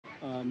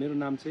मेरो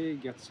नाम चाहिँ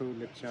ग्यात्सो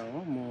लेप्चा हो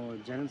म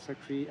general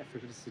secretary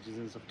Affected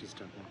Citizens of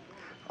Teesta को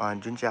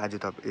जुन चाहिँ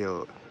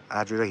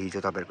आज र हिजो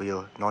तपाईँहरूको यो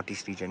नर्थ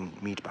इस्ट रिजन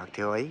मिट भएको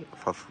थियो है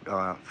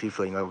फ्री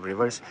फ्लोइङ अफ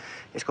रिभर्स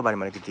यसको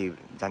बारेमा अलिकति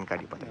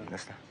जानकारी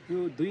बताइदिनुहोस् न यो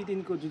 2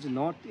 दिनको जुन चाहिँ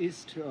north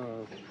east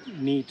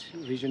meet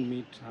reason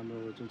meet हाम्रो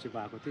जुन चाहिँ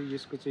भएको थियो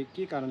यसको चाहिँ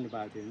के कारणले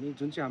भएको थियो भने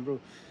जुन चाहिँ हाम्रो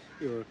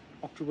यो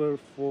अक्टोबर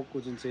 4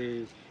 को जुन चाहिँ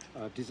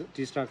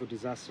टिस्टाको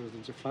डिजास्टर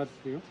जुन चाहिँ फ्लड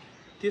थियो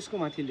त्यसको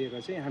माथि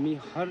लिएर चाहिँ हामी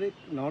हरेक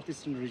नर्थ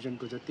इस्टर्न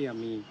रिजनको जति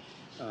हामी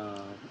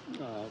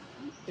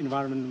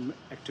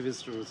इन्भाइरोमेन्ट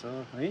एक्टिभिस्टहरू छ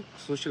है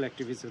सोसियल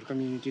एक्टिभिस्टहरू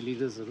कम्युनिटी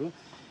लिडर्सहरू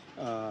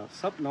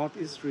सब नर्थ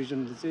इस्ट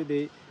रिजनले चाहिँ दे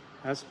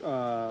हेज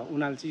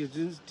उनीहरूले चाहिँ यो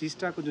जुन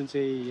टिस्टाको जुन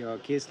चाहिँ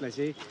केसलाई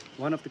चाहिँ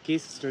one of the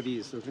case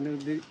studies हो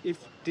किनभने इफ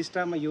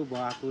टिस्टामा यो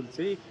भएको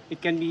चाहिँ it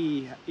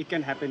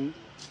can happen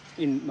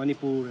in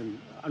Manipur and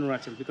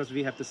Arunachal because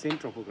we have the same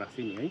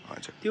topography नि है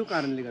त्यो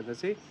कारणले गर्दा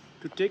चाहिँ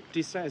to take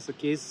Teesta as a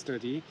case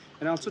study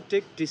and also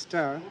take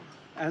Teesta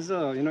as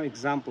a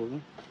example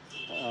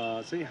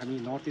चाहिँ हामी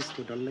नर्थ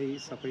इस्टको डल्लै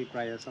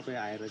प्रायः सबै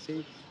आएर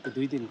चाहिँ त्यो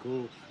 2 दिनको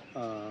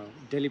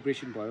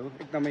डेलिब्रेसन भयो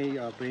एकदमै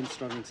ब्रेन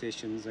स्टर्मिङ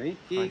सेसन्स है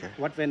के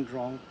वाट वेन्ट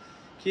रङ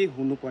के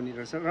हुनुपर्ने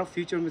रहेछ र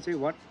फ्युचरमा चाहिँ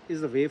what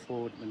is the way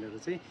forward भनेर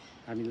चाहिँ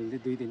हामीले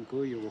 2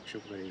 दिनको यो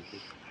वर्कसप गरेको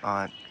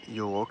थियौँ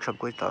यो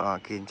वर्कसपको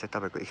के भन्छ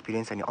तपाईँको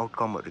एक्सपिरियन्स अनि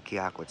आउटकमहरू के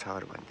आएको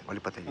छ भन्ने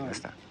अलिक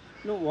बताइदिनुहोस् न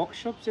नो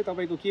वर्कसप चाहिँ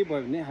तपाईँको के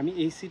भयो भने हामी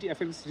एसिटी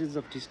एफेक्टेड सिटिजन्स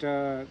अफ टिस्टा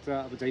त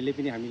अब जहिले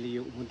पनि हामीले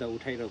यो मुद्दा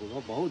उठाइरहेको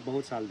हो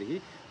बहुत सालदेखि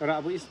तर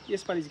अब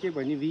यसपालि चाहिँ के भयो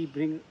भने we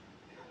bring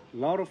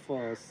lot of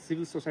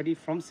civil society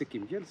from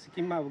Sikkim क्या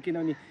सिक्किममा अब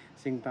किनभने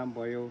सिङताम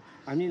भयो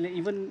हामीले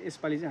इभन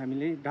यसपालि चाहिँ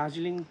हामीले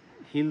दार्जिलिङ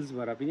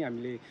हिल्सबाट पनि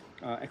हामीले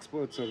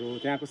एक्सपर्ट्सहरू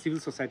त्यहाँको सिभिल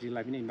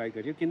सोसाइटीलाई पनि इन्भाइट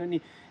गर्यो किनभने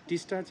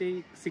टिस्टा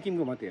चाहिँ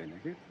सिक्किमको मात्रै होइन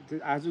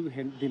क्या आज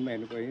दिनमा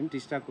हेर्नु पऱ्यो भने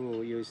टिस्टाको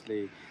यो यसले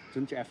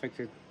जुन चाहिँ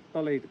एफेक्टेड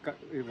तलै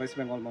वेस्ट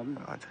बेङ्गलमा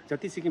पनि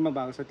जति सिक्किममा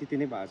भएको छ त्यति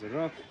नै भएको छ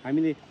र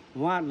हामीले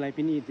उहाँहरूलाई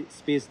पनि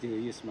स्पेस दियो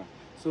यसमा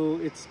सो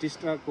इट्स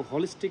टिस्टाको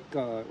होलिस्टिक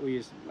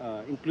उयो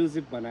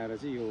इन्क्लुजिभ बनाएर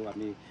चाहिँ यो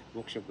हामी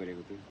वर्कसप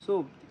गरेको थियौँ सो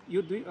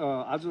यो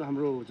आज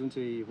हाम्रो जुन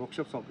चाहिँ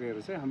वर्कसप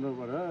सकेर चाहिँ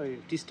हाम्रोबाट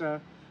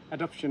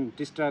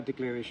टिस्टा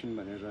डिक्लेरेसन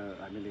भनेर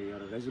हामीले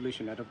एउटा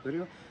रेजोल्युसन एडप्ट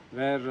गर्यो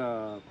वेयर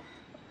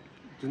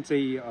जुन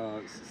चाहिँ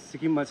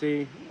सिक्किममा चाहिँ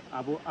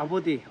अब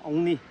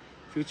आउने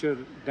future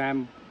dam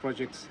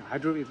projects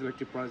hydro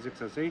electric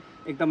प्रोजेक्ट्सहरू चाहिँ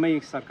एकदमै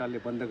सरकारले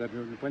बन्द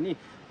गर्नु पनि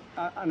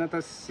अन्त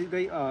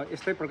सिधै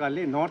यस्तै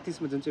प्रकारले नर्थ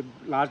इस्टमा जुन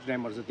चाहिँ लार्ज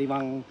ड्यामहरू छ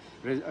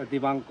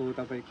दिवाङको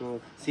तपाईँको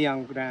सियाङ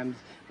ड्याम्स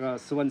र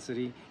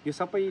सुवनसिरी यो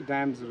सबै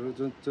ड्याम्सहरू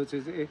जो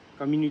चाहिँ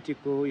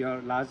कम्युनिटीको या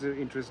लार्जर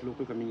इन्ट्रेस्ट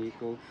लोकल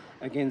कम्युनिटीको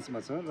एगेन्स्टमा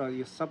छ र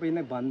यो सबै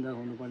नै बन्द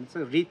हुनुपर्ने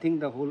छ rethink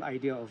the whole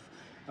idea of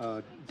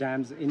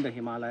dams in the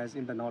Himalayas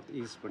in the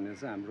northeast भनेर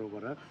चाहिँ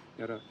हाम्रोबाट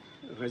एउटा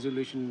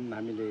रेजोल्युसन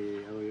हामीले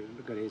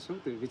गरेको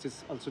छौँ which is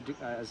also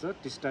as a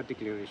Teesta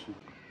declaration.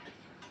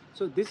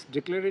 So this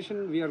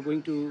declaration we are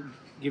going to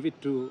give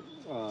it to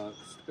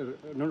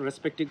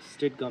respective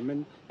state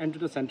government and to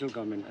the central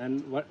government and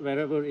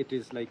wherever it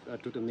is like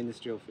to the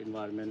Ministry of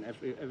Environment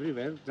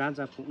everywhere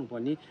जहाँ पुग्नु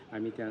पर्ने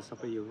हामी त्यहाँ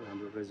सबै यो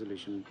हाम्रो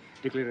resolution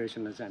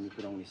डिक्लेरेसनलाई चाहिँ हामी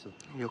पुर्याउने छौँ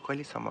यो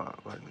कहिलेसम्म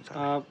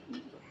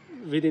गर्नुहुन्छ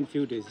within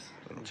few days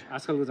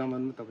आजकलको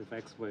जमानामा तपाईँ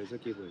फ्याक्स भएछ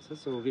के भएछ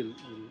so will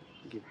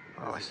give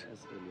as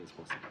early as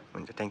possible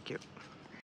हुन्छ थ्याङ्क यू